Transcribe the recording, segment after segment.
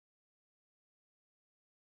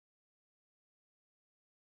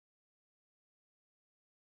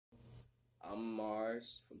I'm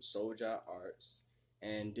Mars from Soulja Arts,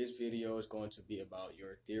 and this video is going to be about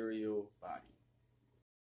your ethereal body.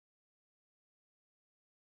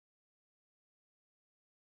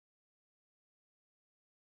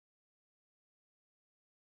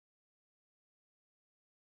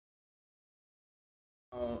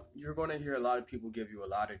 You're going to hear a lot of people give you a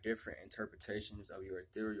lot of different interpretations of your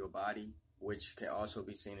ethereal body, which can also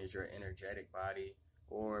be seen as your energetic body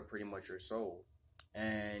or pretty much your soul.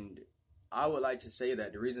 And I would like to say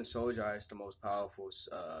that the reason Soulja is the most powerful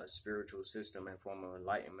spiritual system and form of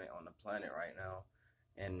enlightenment on the planet right now,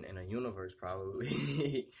 and in the universe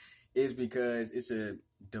probably, is because it's a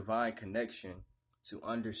divine connection to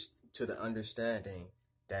the understanding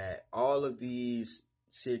that all of these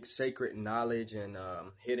sacred knowledge and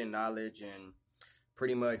hidden knowledge and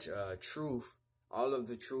pretty much truth, all of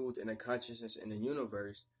the truth and the consciousness in the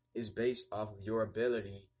universe is based off of your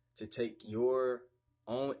ability to take your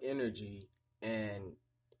own energy and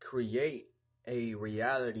create a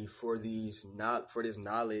reality for this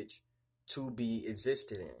knowledge to be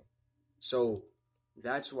existed in. So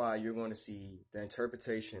that's why you're going to see the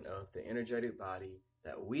interpretation of the energetic body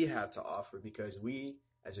that we have to offer, because we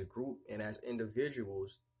as a group and as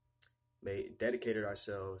individuals dedicated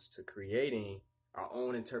ourselves to creating our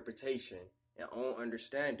own interpretation and own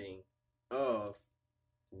understanding of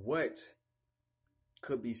what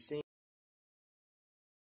could be seen.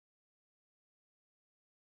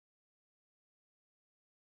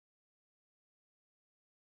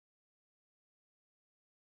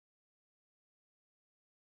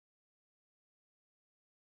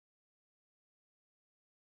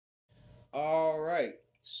 All right,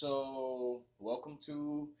 so welcome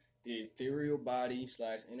to the ethereal body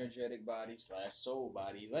slash energetic body slash soul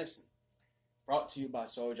body lesson, brought to you by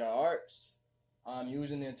Soulja Arts. I'm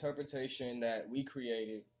using the interpretation that we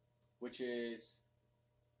created, which is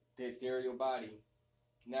the ethereal body.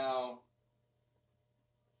 Now,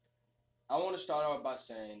 I want to start off by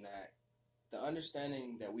saying that the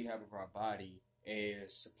understanding that we have of our body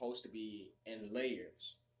is supposed to be in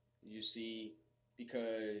layers. You see,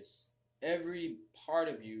 because every part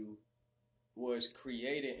of you was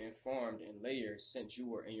created and formed in layers since you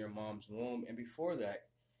were in your mom's womb, and before that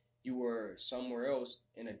you were somewhere else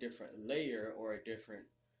in a different layer or a different,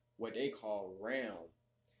 what they call, realm.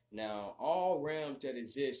 Now, all realms that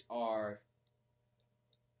exist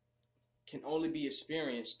can only be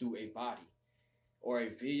experienced through a body or a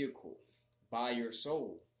vehicle by your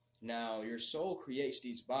soul. Now, your soul creates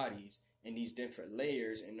these bodies and these different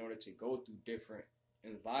layers in order to go through different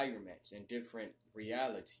environments and different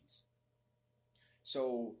realities.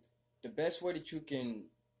 So the best way that you can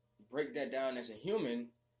break that down as a human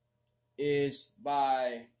is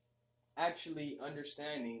by actually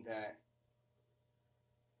understanding that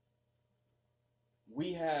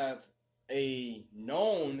we have a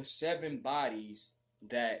known 7 bodies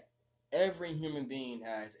that every human being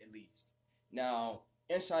has, at least. Now,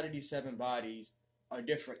 inside of these 7 bodies are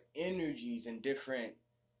different energies and different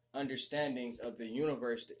understandings of the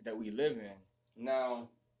universe that we live in. Now,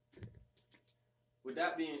 with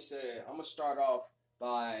that being said, I'm going to start off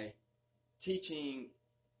by teaching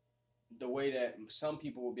the way that some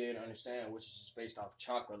people will be able to understand, which is just based off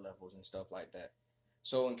chakra levels and stuff like that.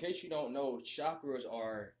 So in case you don't know, chakras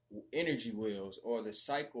are energy wheels, or the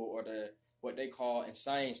cycle, or what they call in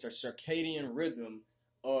science the circadian rhythm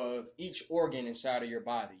of each organ inside of your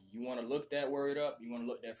body. You want to look that word up, you want to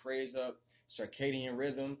look that phrase up, circadian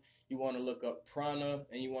rhythm. You want to look up prana,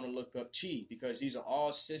 and you want to look up chi, because these are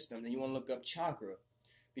all systems. And you want to look up chakra,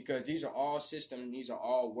 because these are all systems and these are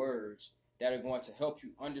all words that are going to help you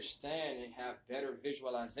understand and have better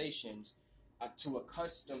visualizations to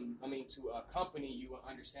accompany you in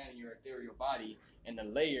understanding your ethereal body and the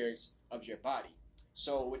layers of your body.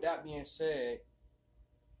 So with that being said,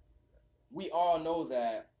 we all know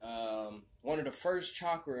that one of the first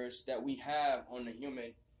chakras that we have in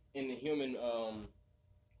the human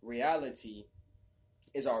reality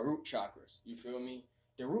is our root chakras. You feel me?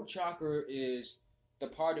 The root chakra is the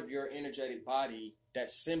part of your energetic body that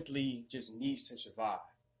simply just needs to survive.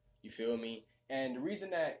 You feel me? And the reason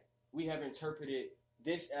that we have interpreted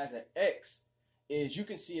this as an X is you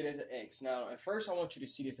can see it as an X. Now, at first, I want you to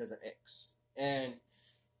see this as an X. And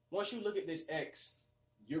once you look at this X,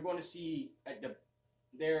 you're going to see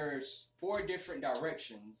there's 4 different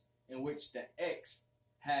directions in which the X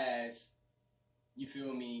has, you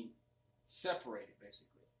feel me, separated,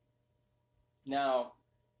 basically. Now,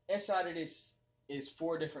 inside of this is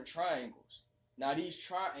 4 different triangles. Now, these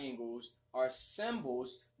triangles are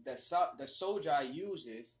symbols that the Soulja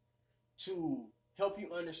uses to help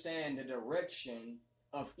you understand the direction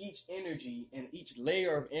of each energy and each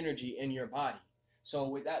layer of energy in your body. So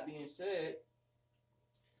with that being said,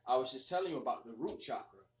 I was just telling you about the root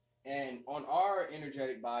chakra. And on our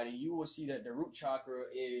energetic body, you will see that the root chakra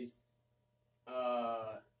is,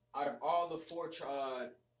 out of all the four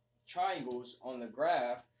triangles on the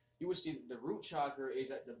graph, you will see that the root chakra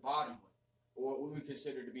is at the bottom one, or what we would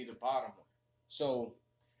consider to be the bottom one. So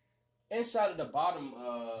inside of the bottom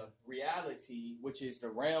reality, which is the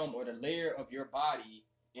realm or the layer of your body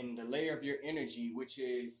and the layer of your energy, which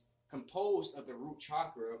is composed of the root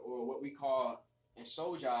chakra, or what we call in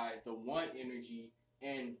Sojai the one energy,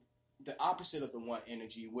 and the opposite of the one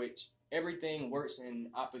energy, which everything works in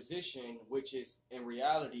opposition, which is in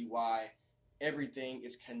reality why everything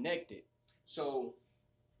is connected. So,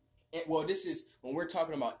 well, this is when we're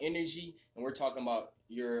talking about energy and we're talking about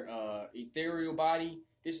your ethereal body.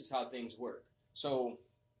 This is how things work. So,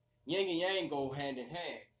 yin and yang go hand in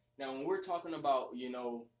hand. Now, when we're talking about,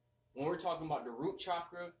 when we're talking about the root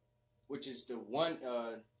chakra, which is the one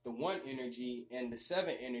energy and the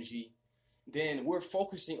seven energy, then we're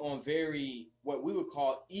focusing on very what we would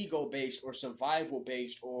call ego-based or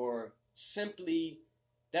survival-based, or simply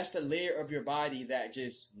that's the layer of your body that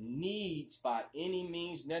just needs by any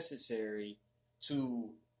means necessary to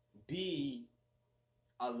be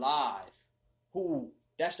alive.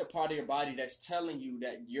 That's the part of your body that's telling you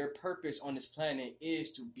that your purpose on this planet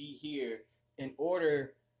is to be here in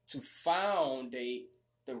order to foundate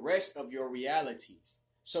the rest of your realities.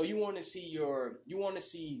 So you want to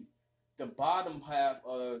see the bottom half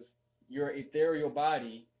of your ethereal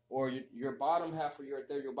body, or your bottom half of your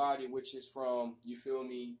ethereal body, which is from, you feel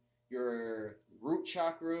me, your root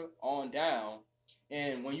chakra on down.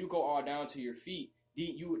 And when you go all down to your feet,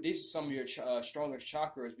 this is some of your strongest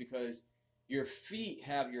chakras, because your feet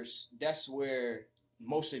that's where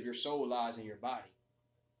most of your soul lies in your body.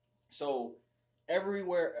 So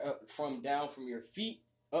everywhere from your feet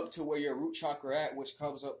up to where your root chakra at, which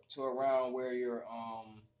comes up to around where your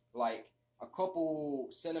like a couple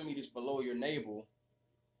centimeters below your navel,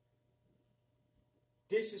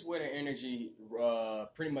 this is where the energy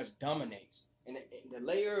pretty much dominates. And the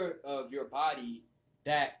layer of your body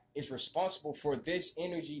that is responsible for this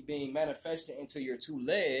energy being manifested into your two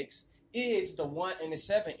legs is the 1 and the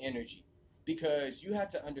 7 energy. Because you have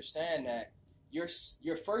to understand that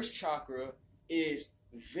your first chakra is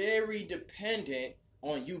very dependent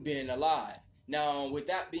on you being alive. Now, with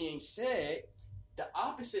that being said, the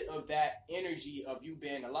opposite of that energy of you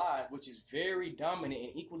being alive, which is very dominant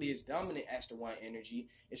and equally as dominant as the 1 energy,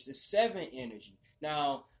 is the 7 energy.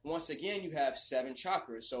 Now, once again, you have 7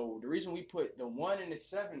 chakras. So the reason we put the 1 and the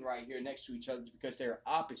 7 right here next to each other is because they're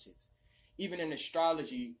opposites. Even in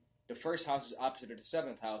astrology, the first house is opposite of the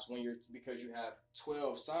 7th house because you have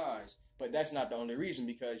 12 signs. But that's not the only reason,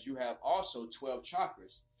 because you have also 12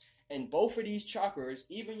 chakras. And both of these chakras,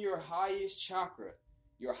 even your highest chakra,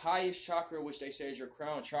 which they say is your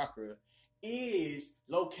crown chakra, is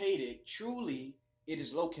located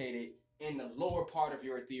in the lower part of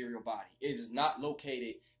your ethereal body. It is not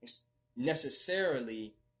located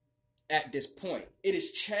necessarily at this point. It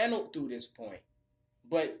is channeled through this point.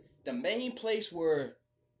 But the main place where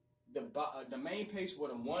the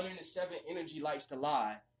 1 and the 7 energy likes to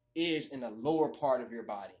lie is in the lower part of your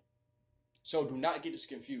body. So do not get this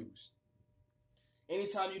confused.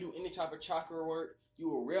 Anytime you do any type of chakra work, you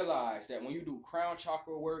will realize that when you do crown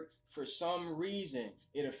chakra work, for some reason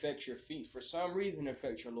it affects your feet. For some reason it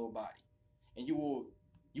affects your lower body. And you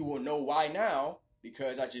will know why now,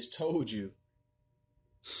 because I just told you.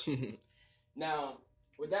 Now,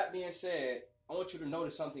 with that being said, I want you to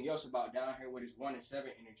notice something else about down here where this 1 and 7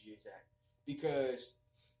 energy is at. Because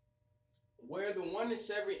where the 1 and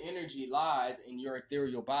 7 energy lies in your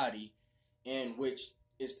ethereal body, and which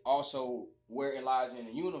is also where it lies in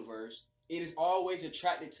the universe, it is always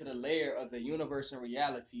attracted to the layer of the universe and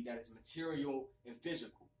reality that is material and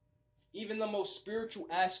physical. Even the most spiritual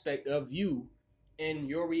aspect of you in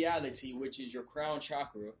your reality, which is your crown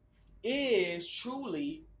chakra, is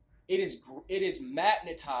truly, it is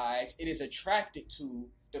magnetized, it is attracted to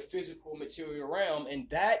the physical material realm, and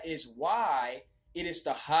that is why it is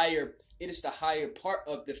the higher part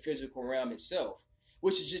of the physical realm itself,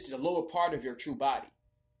 which is just the lower part of your true body.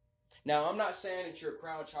 Now, I'm not saying that your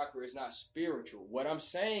crown chakra is not spiritual. What I'm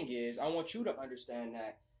saying is, I want you to understand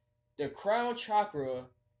that the crown chakra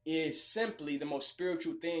is simply the most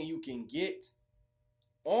spiritual thing you can get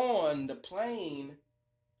on the plane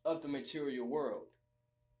of the material world.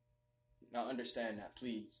 Now, understand that,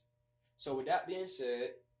 please. So, with that being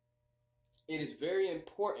said, it is very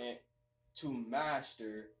important to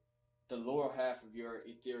master the lower half of your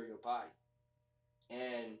ethereal body.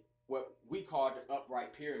 And what we call the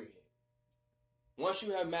upright pyramid. Once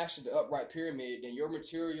you have mastered the upright pyramid, then your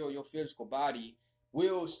material, your physical body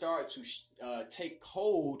will start to take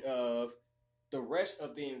hold of the rest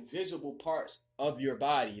of the invisible parts of your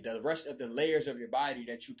body, the rest of the layers of your body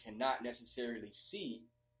that you cannot necessarily see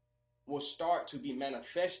will start to be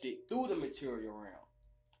manifested through the material realm,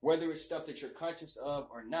 whether it's stuff that you're conscious of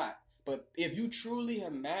or not. But if you truly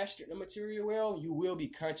have mastered the material realm, you will be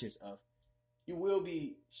conscious of. You will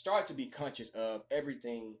start to be conscious of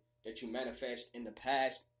everything that you manifest in the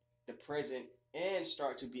past, the present, and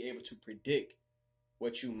start to be able to predict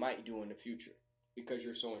what you might do in the future because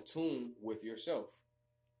you're so in tune with yourself.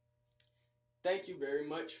 Thank you very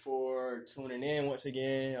much for tuning in once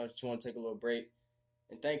again. I just want to take a little break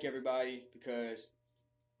and thank everybody because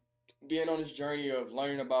being on this journey of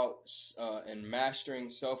learning about and mastering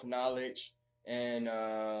self-knowledge and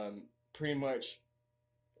pretty much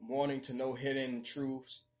wanting to know hidden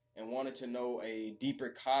truths and wanting to know a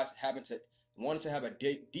deeper wanting to have a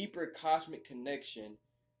deeper cosmic connection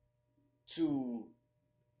to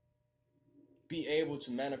be able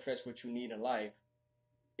to manifest what you need in life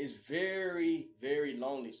is very, very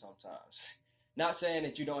lonely sometimes. Not saying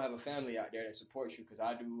that you don't have a family out there that supports you, because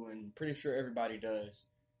I do, and pretty sure everybody does.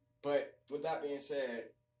 But with that being said,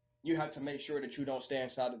 you have to make sure that you don't stay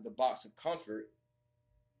inside of the box of comfort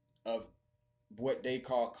of what they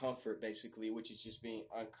call comfort, basically, which is just being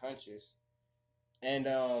unconscious. And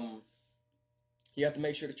you have to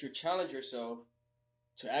make sure that you challenge yourself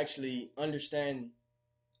to actually understand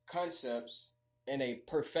concepts in a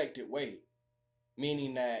perfected way,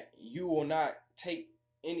 meaning that you will not take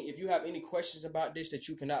any. If you have any questions about this that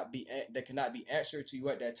cannot be answered to you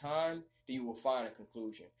at that time, then you will find a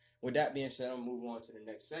conclusion. With that being said, I'm moving on to the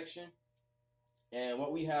next section, and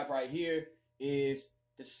what we have right here is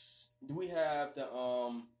this. We have the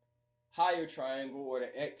higher triangle, or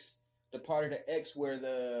the X, the part of the X where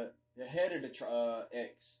the head of the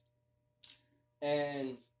X,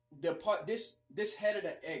 and the part this head of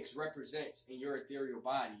the X represents in your ethereal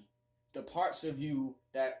body the parts of you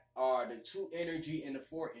that are the 2 energy and the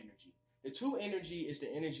 4 energy. The 2 energy is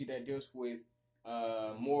the energy that deals with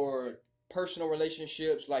more personal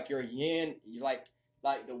relationships, like your yin, like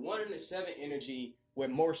the 1 and the 7 energy would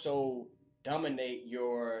more so dominate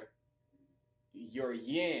your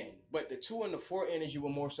yin, but the 2 and the 4 energy will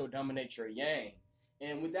more so dominate your yang.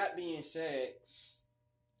 And with that being said,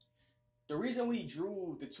 the reason we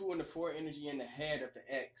drew the 2 and the 4 energy in the head of the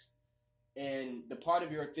X and the part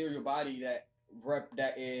of your ethereal body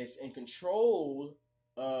that is in control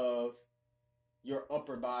of your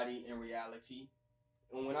upper body in reality.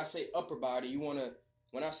 And when I say upper body, when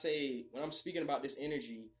I'm speaking about this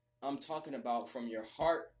energy, I'm talking about from your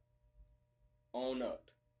heart on up.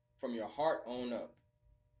 From your heart on up.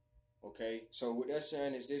 Okay? So what that's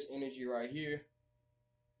saying is this energy right here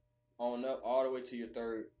on up all the way to your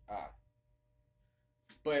 3rd eye.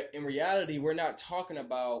 But in reality, we're not talking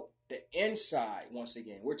about the inside once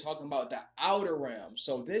again. We're talking about the outer realm.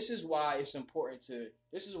 So this is why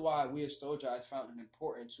we as Soul Jars found it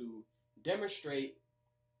important to demonstrate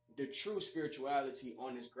the true spirituality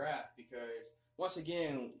on this graph, because once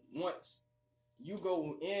again, once you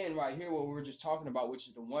go in right here, what we were just talking about, which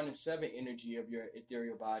is the 1 and 7 energy of your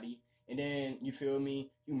ethereal body, and then you feel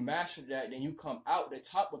me, you master that, then you come out the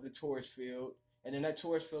top of the Taurus field, and then that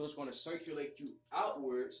Taurus field is going to circulate you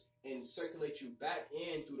outwards and circulate you back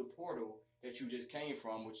in through the portal that you just came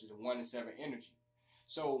from, which is the 1 and 7 energy.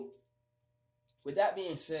 So with that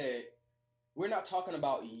being said, we're not talking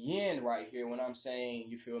about yin right here when I'm saying,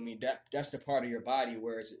 you feel me, that's the part of your body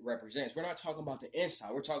where it represents. We're not talking about the inside.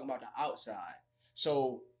 We're talking about the outside.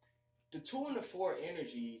 So the 2 and the 4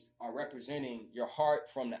 energies are representing your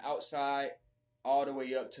heart from the outside all the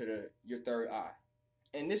way up to your 3rd eye.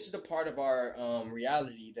 And this is the part of our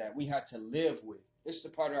reality that we had to live with. This is the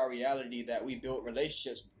part of our reality that we build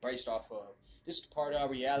relationships based off of. This is the part of our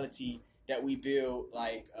reality that we build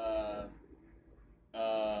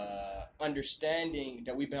understanding,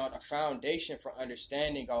 that we build a foundation for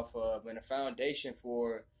understanding off of, and a foundation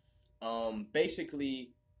for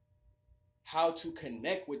basically how to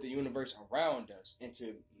connect with the universe around us and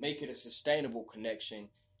to make it a sustainable connection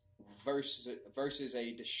versus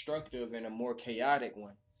a destructive and a more chaotic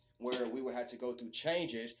one where we would have to go through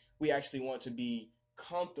changes. We actually want to be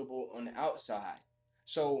comfortable on the outside.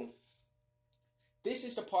 So this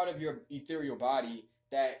is the part of your ethereal body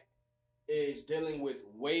that is dealing with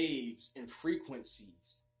waves and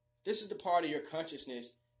frequencies. This is the part of your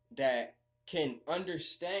consciousness that can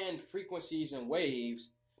understand frequencies and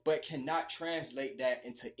waves, but cannot translate that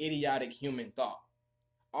into idiotic human thought.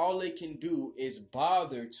 All it can do is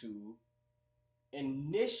bother to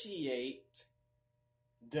initiate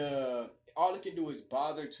all it can do is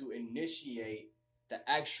bother to initiate the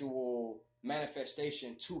actual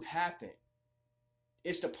manifestation to happen.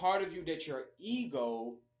 It's the part of you that your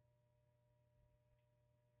ego,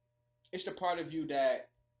 it's the part of you that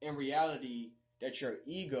in reality that your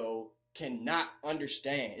ego cannot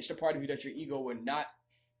understand. It's the part of you that your ego would not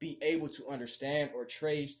be able to understand or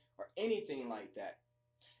trace or anything like that.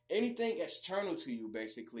 Anything external to you,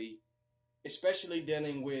 basically, especially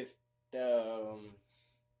dealing with the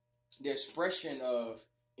expression of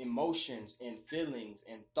emotions and feelings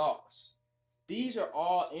and thoughts. These are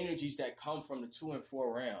all energies that come from the 2 and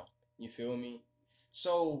 4 realm. You feel me?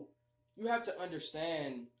 So you have to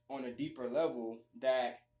understand on a deeper level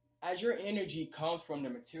that as your energy comes from the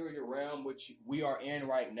material realm, which we are in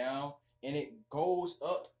right now, and it goes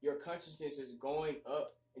up, your consciousness is going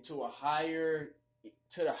up into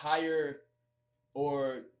to the higher,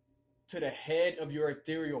 or to the head of your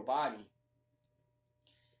ethereal body.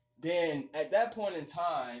 Then at that point in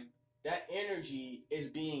time, that energy is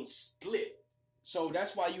being split. So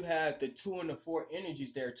that's why you have the 2 and the 4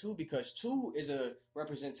 energies there too, because 2 is a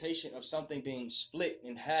representation of something being split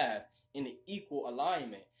in half in an equal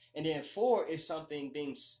alignment. And then 4 is something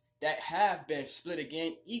that have been split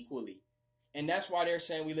again equally. And that's why they're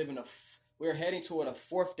saying we're heading toward a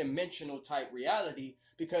 4th dimensional type reality,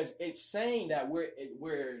 because it's saying that we're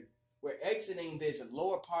exiting this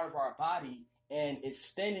lower part of our body and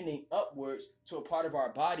extending upwards to a part of our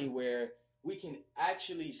body where we can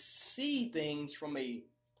actually see things from a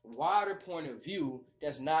wider point of view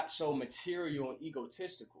that's not so material and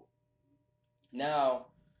egotistical. Now,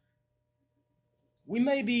 we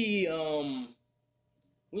may be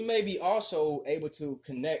also able to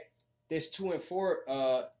connect this 2 and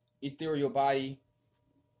 4 ethereal body,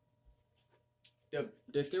 the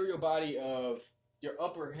ethereal body of your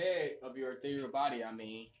upper head of your ethereal body. I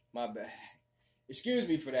mean, my bad. Excuse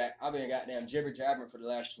me for that. I've been goddamn jibber jabbering for the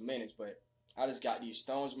last 2 minutes, but I just got these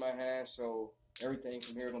stones in my hand, so everything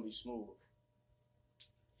from here is gonna be smooth.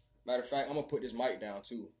 Matter of fact, I'm gonna put this mic down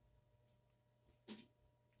too.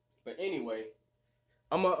 But anyway,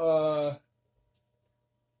 I'm gonna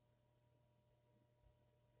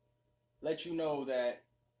let you know that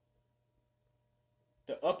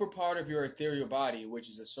the upper part of your ethereal body, which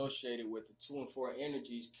is associated with the 2 and 4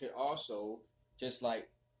 energies, could also, just like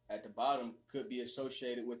at the bottom, could be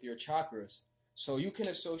associated with your chakras. So you can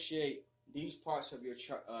associate these parts of your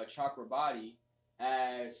chakra body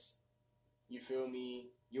as, you feel me,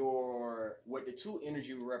 what the 2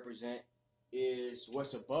 energy will represent is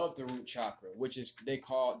what's above the root chakra, which is they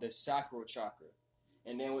call the sacral chakra.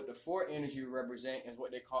 And then what the 4 energy will represent is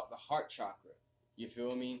what they call the heart chakra. You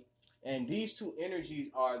feel me? And these 2 energies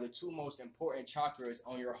are the 2 most important chakras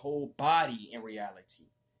on your whole body in reality.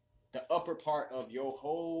 The upper part of your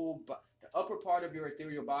the upper part of your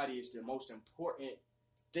ethereal body is the most important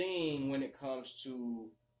thing when it comes to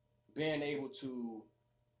being able to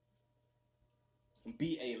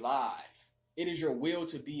be alive. It is your will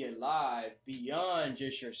to be alive beyond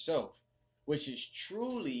just yourself, which is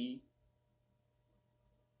truly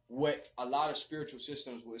what a lot of spiritual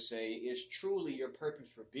systems would say is truly your purpose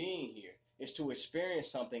for being here, is to experience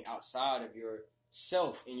something outside of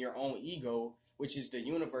yourself and your own ego, which is the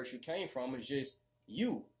universe you came from. Is just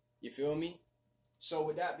you. You feel me? So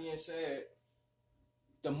with that being said,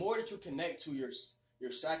 the more that you connect to your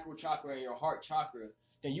sacral chakra and your heart chakra,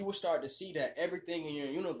 then you will start to see that everything in your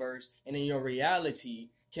universe and in your reality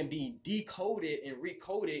can be decoded and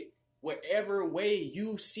recoded whatever way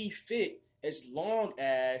you see fit, as long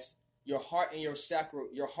as your heart and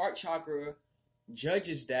your heart chakra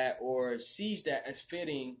judges that or sees that as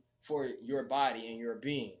fitting for your body and your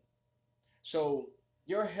being. So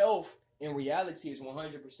your health in reality is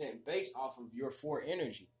 100% based off of your 4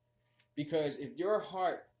 energy. Because if your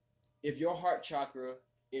heart chakra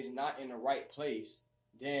is not in the right place,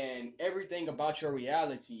 then everything about your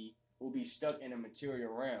reality will be stuck in a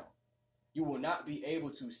material realm. You will not be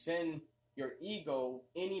able to send your ego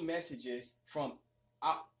any messages from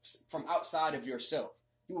outside of yourself.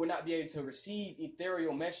 You will not be able to receive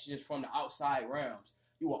ethereal messages from the outside realms.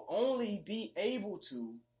 You will only be able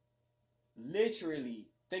to literally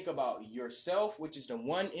think about yourself, which is the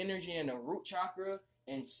 1 energy in the root chakra,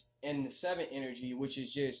 and the 7 energy, which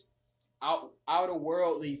is just outer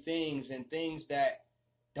worldly things and things that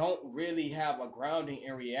don't really have a grounding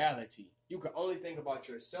in reality. You can only think about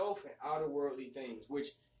yourself and outer worldly things, which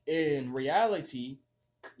in reality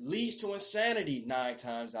leads to insanity 9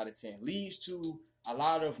 times out of 10, leads to a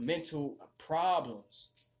lot of mental problems.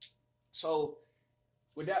 So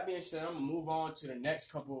with that being said, I'm gonna move on to the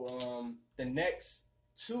next couple, the next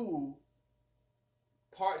 2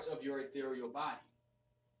 parts of your ethereal body.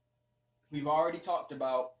 We've already talked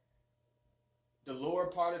about the lower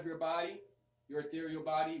part of your body, your ethereal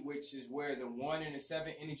body, which is where the 1 and the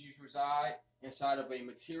 7 energies reside inside of a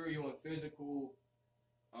material and physical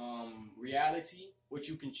reality, which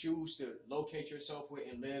you can choose to locate yourself with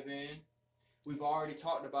and live in. We've already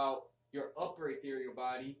talked about your upper ethereal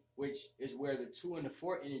body, which is where the 2 and the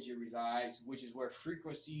 4 energy resides, which is where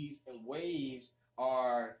frequencies and waves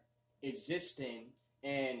are existing.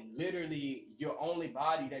 And literally, your only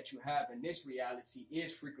body that you have in this reality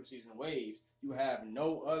is frequencies and waves. You have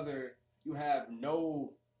no other, you have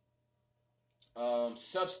no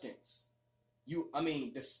substance. You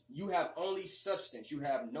have only substance. You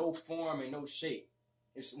have no form and no shape.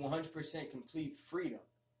 It's 100% complete freedom.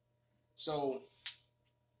 So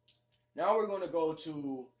now we're going to go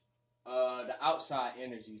to the outside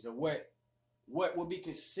energies, or what would be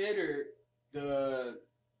considered the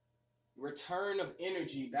return of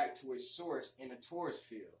energy back to its source in a torus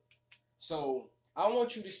field. So I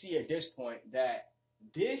want you to see at this point that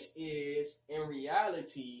this is, in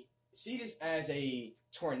reality, see this as a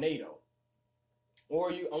tornado.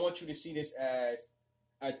 Or I want you to see this as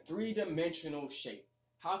a 3-dimensional shape.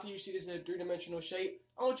 How can you see this in a 3-dimensional shape?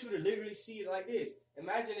 I want you to literally see it like this.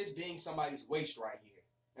 Imagine this being somebody's waist right here.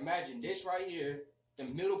 Imagine this right here, the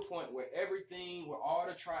middle point where all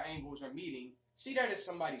the triangles are meeting. See that as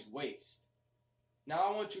somebody's waist. Now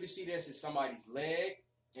I want you to see this as somebody's leg,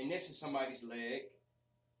 and this is somebody's leg,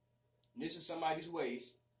 and this is somebody's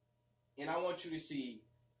waist, and I want you to see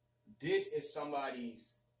this is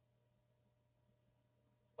somebody's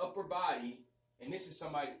upper body, and this is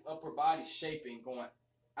somebody's upper body shaping going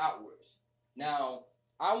outwards. Now,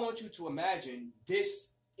 I want you to imagine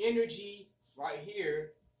this energy right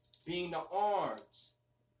here being the arms.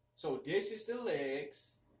 So this is the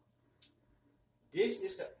legs. This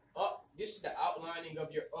is the outlining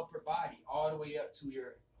of your upper body all the way up to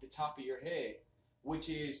the top of your head, which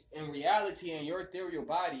is, in reality, in your ethereal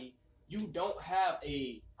body, you don't have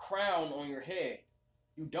a crown on your head.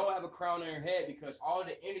 You don't have a crown on your head because all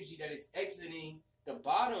the energy that is exiting the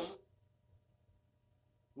bottom,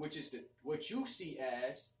 which is what you see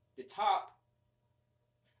as the top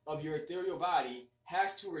of your ethereal body,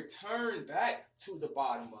 has to return back to the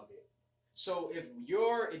bottom of it. So if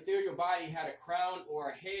your ethereal body had a crown or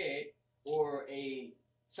a head or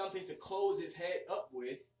something to close its head up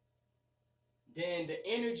with, then the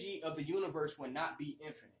energy of the universe would not be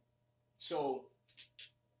infinite. So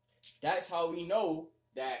that's how we know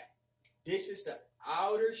that this is the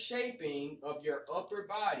outer shaping of your upper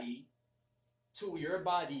body to your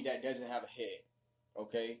body that doesn't have a head.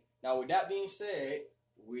 Okay? Now, with that being said,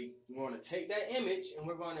 we're going to take that image and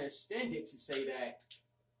we're going to extend it to say that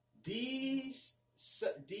these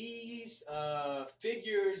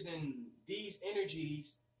figures and these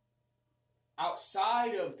energies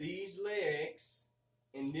outside of these legs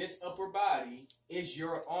in this upper body is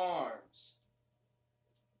your arms.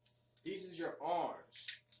 These is your arms.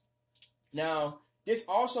 Now, this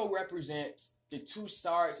also represents the 2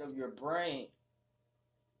 sides of your brain.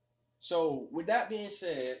 So, with that being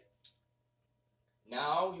said,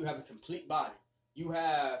 now you have a complete body. You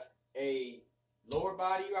have a lower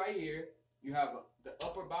body right here. You have the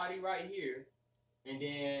upper body right here. And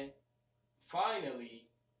then, finally,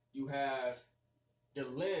 you have the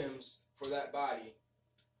limbs for that body,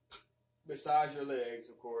 besides your legs,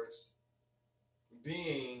 of course,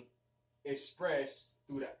 being expressed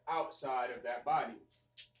through the outside of that body.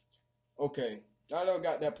 Okay, I never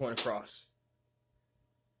got that point across.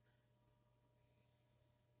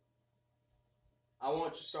 I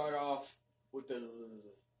want to start off with the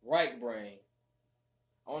right brain.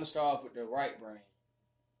 I want to start off with the right brain.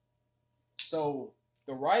 So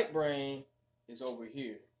the right brain is over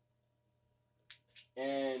here.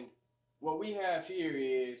 And what we have here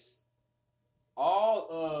is all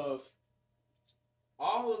of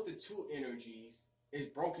the 2 energies is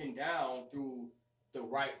broken down through the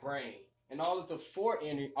right brain. And all of the 2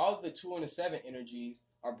 and the 7 energies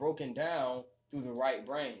are broken down through the right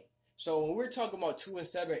brain. So when we're talking about 2 and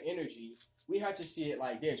 7 energy, we have to see it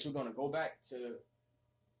like this. We're going to go back to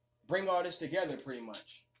bring all this together pretty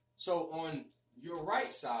much. So on your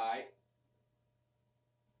right side,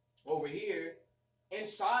 over here,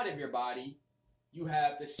 inside of your body, you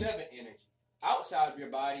have the 7 energy. Outside of your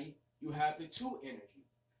body, you have the 2 energy.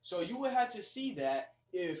 So you would have to see that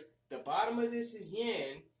if the bottom of this is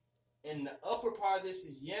yin and the upper part of this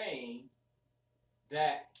is yang,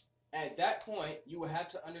 that at that point, you would have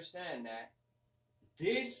to understand that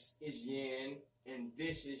this is yin and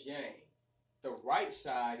this is yang. The right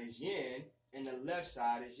side is yin and the left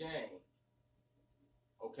side is yang.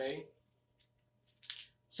 Okay?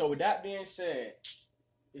 So with that being said,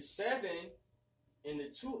 the 7 and the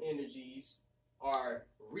 2 energies are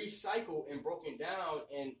recycled and broken down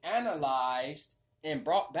and analyzed and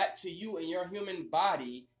brought back to you in your human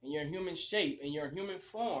body, in your human shape, in your human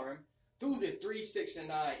form through the 3, 6, and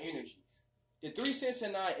 9 energies. The 3, 6,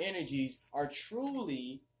 and 9 energies are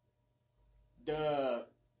truly the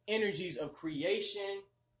energies of creation,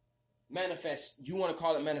 you want to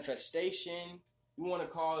call it manifestation, you want to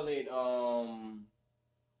call it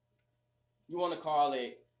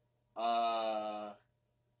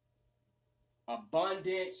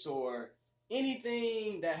abundance, or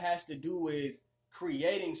anything that has to do with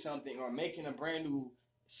creating something or making a brand new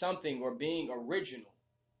something or being original.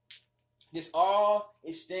 This all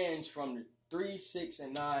extends from the 3, 6,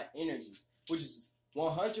 and 9 energies, which is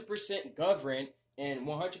 100% governed and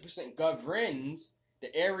 100% governs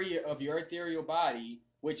the area of your ethereal body,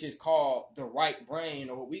 which is called the right brain,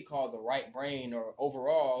 or what we call the right brain, or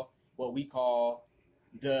overall what we call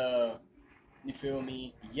the, you feel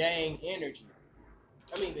me, yang energy.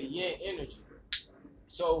 The yin energy.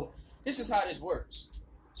 So this is how this works.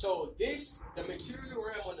 So the material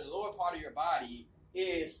realm on the lower part of your body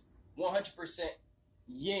is 100%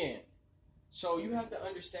 yin. So you have to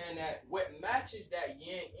understand that what matches that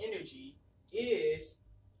yin energy is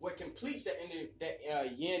what completes that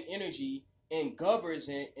yin energy and governs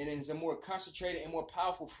it, and is a more concentrated and more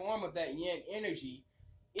powerful form of that yin energy,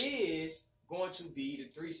 is going to be the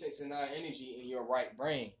 3, 6, and 9 energy in your right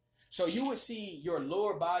brain. So you would see your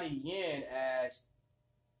lower body yin as,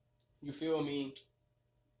 you feel me?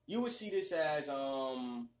 You would see this as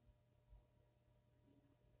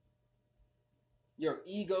your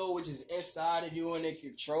ego, which is inside of you and it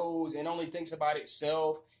controls and only thinks about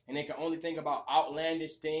itself, and it can only think about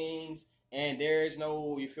outlandish things, and there is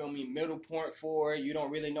no, you feel me, middle point for it. You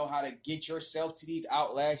don't really know how to get yourself to these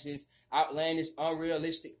outlandish,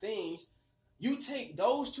 unrealistic things. You take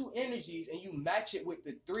those 2 energies and you match it with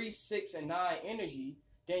the 3, 6, and 9 energy,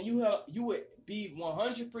 then you would be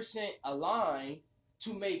 100% aligned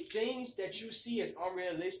to make things that you see as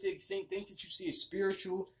unrealistic, things that you see as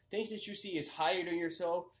spiritual, things that you see as higher than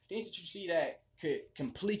yourself, things that you see that could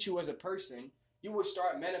complete you as a person. You would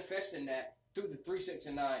start manifesting that through the 3, 6,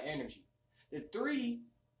 and 9 energy. The 3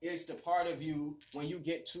 is the part of you when you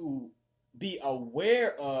get to be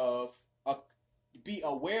aware of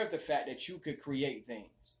the fact that you could create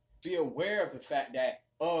things. Be aware of the fact that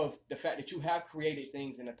you have created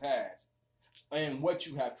things in the past and what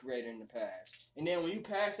you have created in the past. And then when you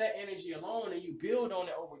pass that energy along and you build on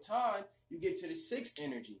it over time, you get to the 6th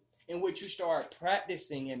energy, in which you start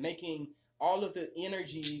practicing and making all of the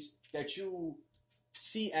energies that you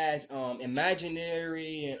see as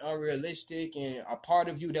imaginary and unrealistic and a part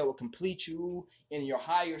of you that will complete you and your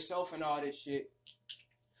higher self and all this shit.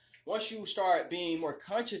 Once you start being more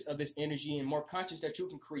conscious of this energy and more conscious that you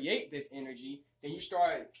can create this energy, then you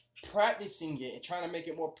start practicing it and trying to make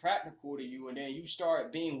it more practical to you, and then you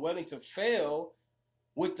start being willing to fail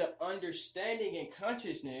with the understanding and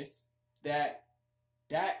consciousness that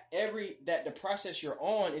the process you're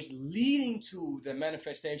on is leading to the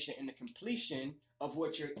manifestation and the completion of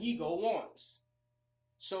what your ego wants.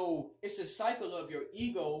 So it's a cycle of your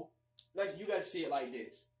ego. You got to see it like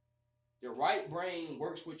this. The right brain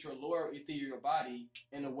works with your lower ethereal body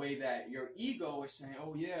in a way that your ego is saying,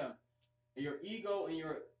 oh yeah, your ego and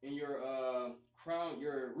your crown,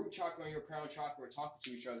 your root chakra and your crown chakra are talking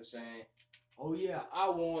to each other, saying, oh yeah, I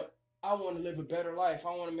want to live a better life.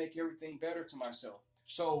 I want to make everything better to myself.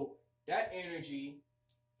 So that energy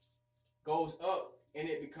goes up and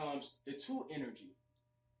it becomes the 2 energy.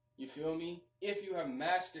 You feel me? If you have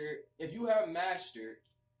mastered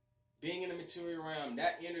being in the material realm,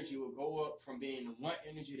 that energy will go up from being the 1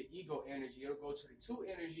 energy, the ego energy. It'll go to the 2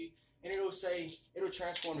 energy, and it'll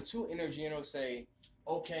transform the 2 energy, and it'll say,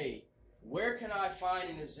 okay, where can I find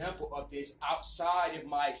an example of this outside of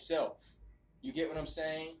myself? You get what I'm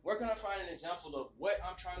saying? Where can I find an example of what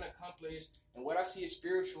I'm trying to accomplish and what I see as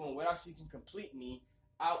spiritual and what I see can complete me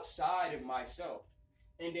outside of myself?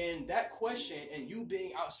 And then that question, and you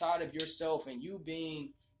being outside of yourself and you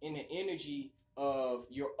being in the energy of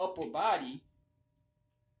your upper body,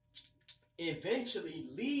 eventually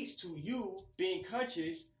leads to you being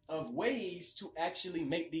conscious of ways to actually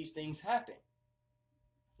make these things happen.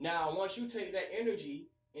 Now, once you take that energy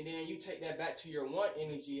and then you take that back to your 1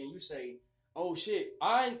 energy and you say, oh shit,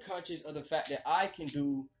 I'm conscious of the fact that I can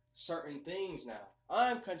do certain things now.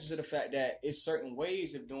 I'm conscious of the fact that it's certain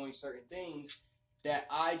ways of doing certain things that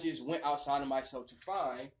I just went outside of myself to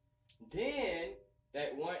find. Then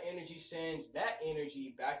that 1 energy sends that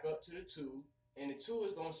energy back up to the 2, and the 2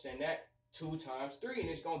 is going to send that 2 times 3, and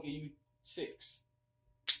it's going to give you 6.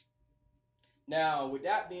 Now, with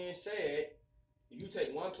that being said, if you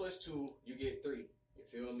take 1 plus 2, you get 3. You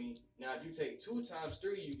feel me? Now, if you take 2 times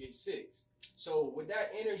 3, you get 6. So, with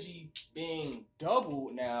that energy being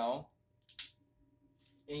doubled now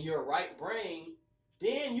in your right brain,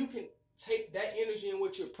 then you can take that energy in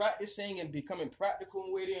what you're practicing and becoming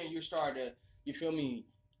practical with it, and you start to, you feel me,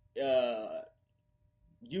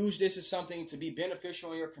 use this as something to be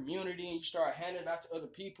beneficial in your community, and you start handing it out to other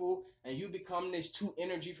people, and you become this 2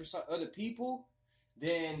 energy for some other people,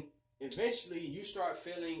 then eventually you start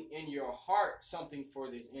feeling in your heart something for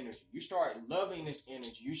this energy. You start loving this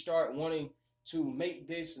energy. You start wanting to make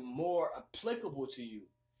this more applicable to you.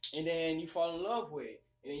 And then you fall in love with it.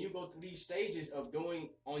 And then you go through these stages of doing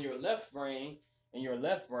on your left brain and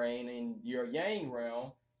your yang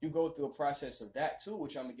realm. You go through a process of that too,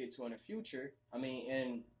 which I'm going to get to in the future. I mean,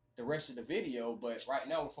 in the rest of the video. But right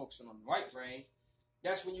now we're focusing on the right brain.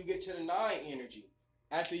 That's when you get to the 9 energy.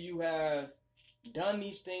 After you have done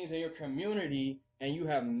these things in your community and you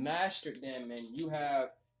have mastered them and you have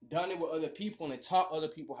done it with other people and taught other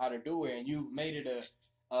people how to do it, and you've made it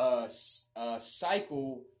a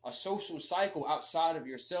cycle, a social cycle outside of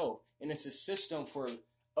yourself, and it's a system for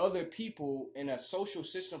other people and a social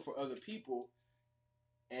system for other people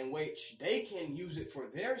in which they can use it for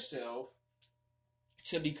their self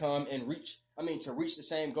to become and reach, to reach the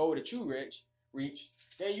same goal that you reach,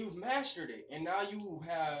 then you've mastered it. And now you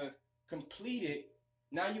have completed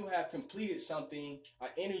something, an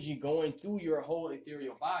energy going through your whole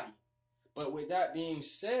ethereal body. But with that being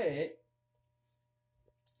said,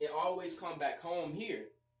 it always come back home here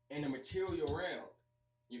in the material realm.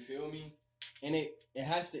 You feel me? And it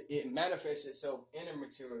manifests itself in the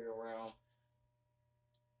material realm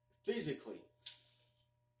physically.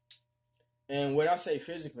 And when I say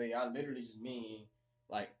physically, I literally just mean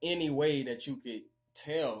like any way that you could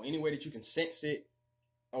tell, any way that you can sense it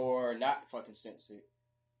or not fucking sense it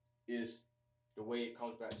is the way it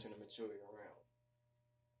comes back to the material realm.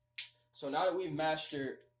 So now that we've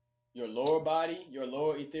mastered your lower body, your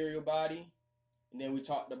lower ethereal body, and then we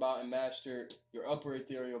talked about and mastered your upper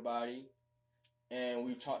ethereal body, and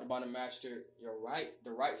we've talked about and mastered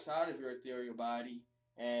the right side of your ethereal body,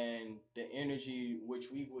 and the energy which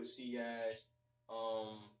we would see as,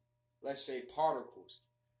 let's say, particles.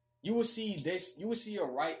 You will see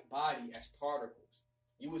your right body as particles.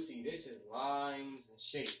 You will see this as lines and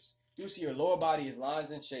shapes. You will see your lower body as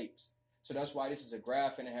lines and shapes. So that's why this is a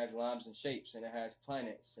graph and it has lines and shapes and it has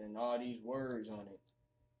planets and all these words on it.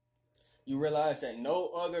 You realize that no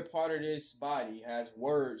other part of this body has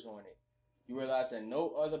words on it. You realize that no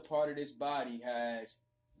other part of this body has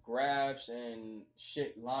graphs and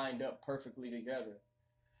shit lined up perfectly together,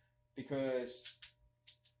 because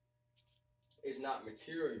it's not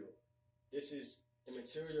material. The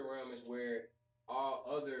material realm is where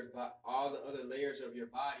all the other layers of your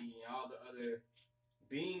body and all the other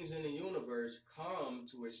beings in the universe come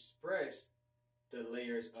to express the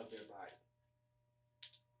layers of their body.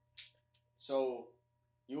 So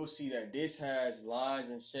you'll see that this has lines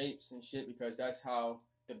and shapes and shit, because that's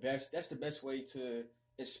the best way to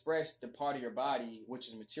express the part of your body which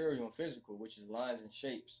is material and physical, which is lines and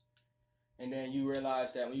shapes. And then you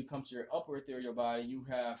realize that when you come to your upper ethereal body, you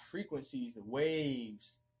have frequencies and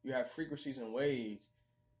waves. You have frequencies and waves.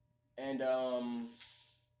 And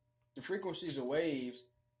the frequencies of waves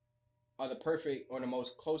are the perfect or the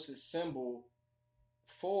most closest symbol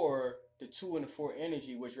for the 2 and the 4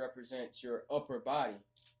 energy, which represents your upper body,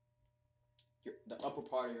 the upper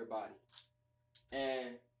part of your body.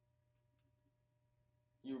 And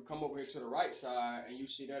you come over here to the right side and you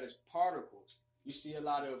see that as particles. You see a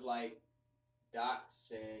lot of like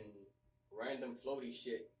dots and random floaty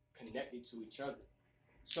shit connected to each other.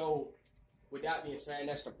 So with that being said,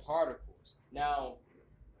 that's the particles. Now,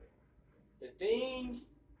 the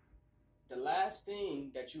last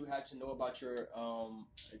thing that you have to know about your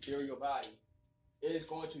ethereal body is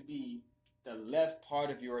going to be the left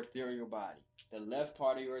part of your ethereal body. The left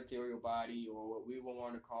part of your ethereal body, or what we will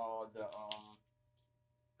want to call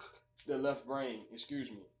the left brain, excuse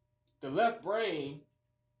me. The left brain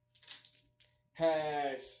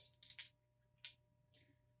has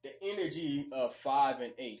the energy of 5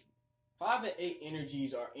 and 8. 5 and 8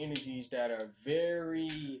 energies are energies that are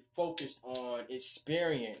very focused on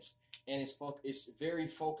experience, and it's very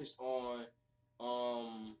focused on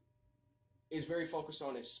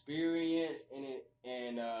experience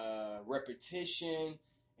and repetition,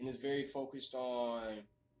 and it's very focused on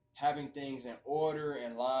having things in order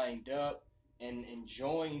and lined up and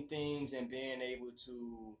enjoying things and being able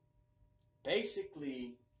to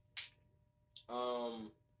basically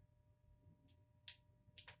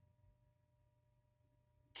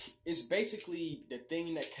it's basically the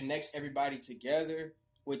thing that connects everybody together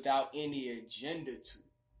without any agenda to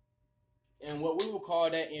it. And what we will call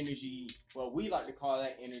that energy, what we like to call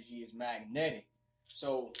that energy is magnetic.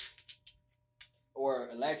 So, or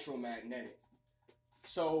electromagnetic.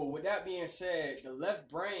 So with that being said, the left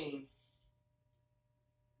brain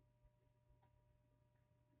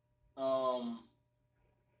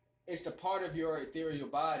is the part of your ethereal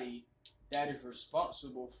body that is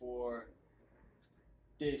responsible for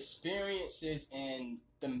the experiences and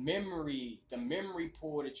the memory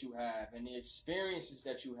pool that you have and the experiences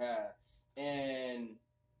that you have and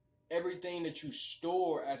everything that you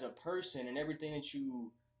store as a person and everything that you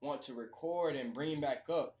want to record and bring back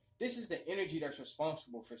up. This is the energy that's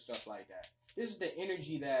responsible for stuff like that. This is the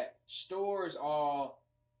energy that stores all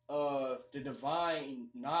of the divine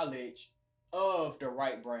knowledge of the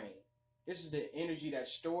right brain. This is the energy that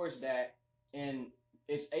stores that and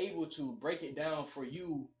is able to break it down for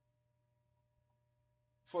you,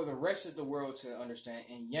 for the rest of the world to understand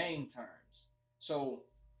in yang terms. So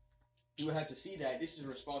you would have to see that this is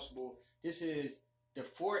responsible. This is the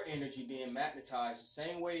fourth energy being magnetized. The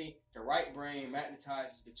same way the right brain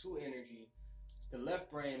magnetizes the two energy, the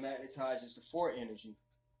left brain magnetizes the fourth energy.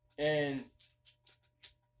 And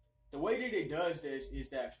the way that it does this is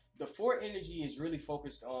that the fourth energy is really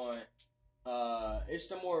focused on it's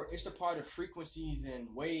the part of frequencies and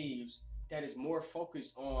waves that is more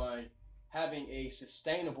focused on having a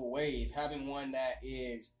sustainable wave, having one that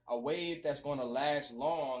is a wave that's going to last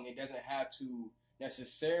long. It doesn't have to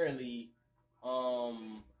necessarily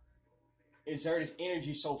exert its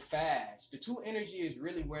energy so fast. The two energy is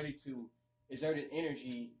really ready to exert its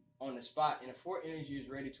energy on the spot, and the fourth energy is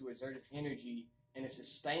ready to exert its energy in a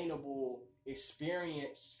sustainable,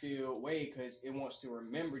 experience-filled way because it wants to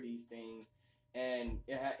remember these things, and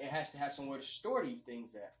it has to have somewhere to store these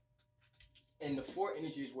things at. And the fourth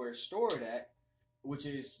energy is where it's stored at, which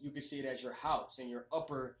is, you can see it as your house in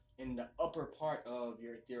the upper part of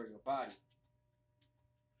your ethereal body,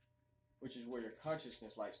 which is where your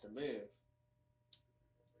consciousness likes to live.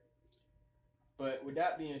 But with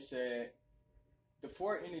that being said, the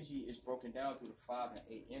fourth energy is broken down through the 5 and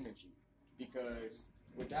 8 energy, because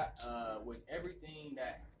with that, with everything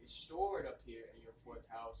that is stored up here in your fourth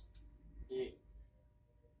house, it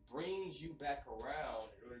brings you back around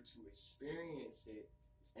in order to experience it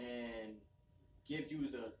and give you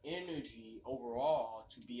the energy overall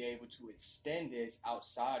to be able to extend this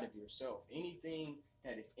outside of yourself. Anything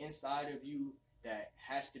that is inside of you that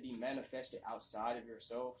has to be manifested outside of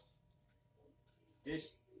yourself,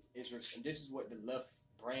 this is what the left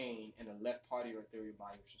brain and the left part of your ethereal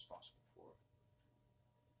body is responsible for.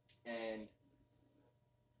 And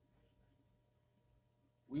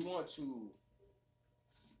we want to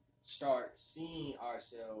start seeing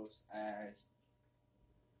ourselves as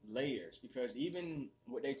layers, because even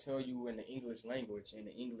what they tell you in the English language, in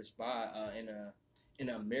the in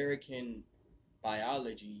American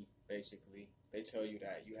biology, basically, they tell you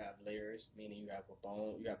that you have layers, meaning you have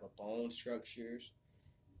a bone structures,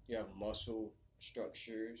 you have muscle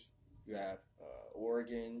structures, you have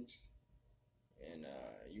organs, and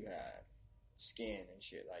you have skin and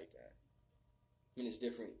shit like that. And it's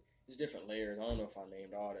different layers. I don't know if I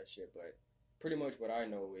named all that shit, but pretty much what I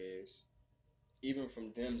know is, even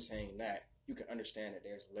from them saying that, you can understand that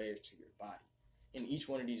there's layers to your body. And each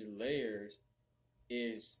one of these layers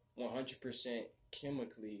is 100%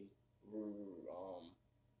 chemically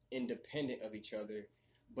independent of each other,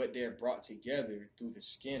 but they're brought together through the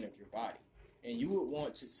skin of your body. And you would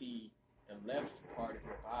want to see the left part of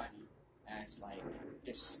your body as like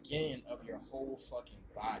the skin of your whole fucking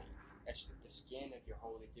body. That's the skin of your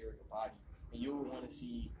whole ethereal body. And you would want to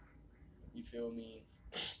see, you feel me?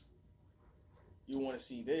 You want to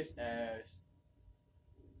see this as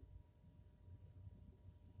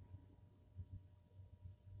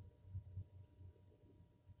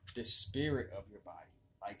the spirit of your body,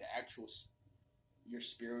 like the actual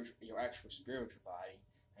your actual spiritual body.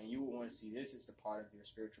 And you would want to see this as the part of your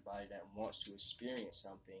spiritual body that wants to experience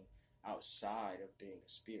something outside of being a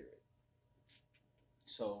spirit.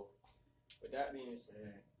 So, with that being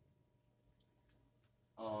said,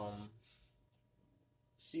 you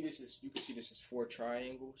can see this as 4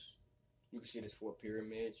 triangles. You can see it as 4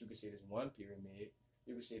 pyramids. You can see it as 1 pyramid.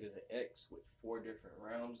 You can see it as an X with 4 different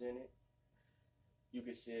realms in it. You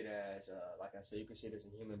can see it as, like I said, you can see it as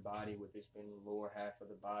a human body with this being the lower half of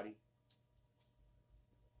the body.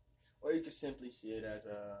 Or you can simply see it as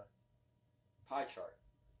a pie chart.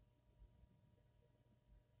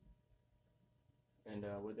 And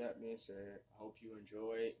with that being said, I hope you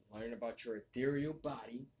enjoyed learning about your ethereal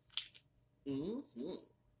body.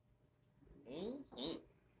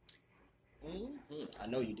 I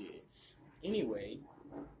know you did. Anyway,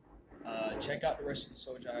 check out the rest of the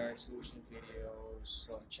Soldier Eye Solutions videos.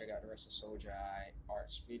 So check out the rest of Soldier Eye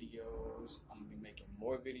Arts videos. I'm gonna be making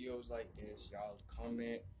more videos like this. Y'all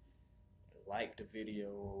comment, like the video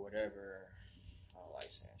or whatever. I don't like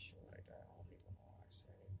saying shit like that. I don't even know why I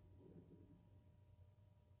say it.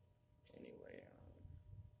 Anyway,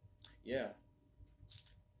 yeah.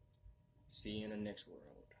 See you in the next world.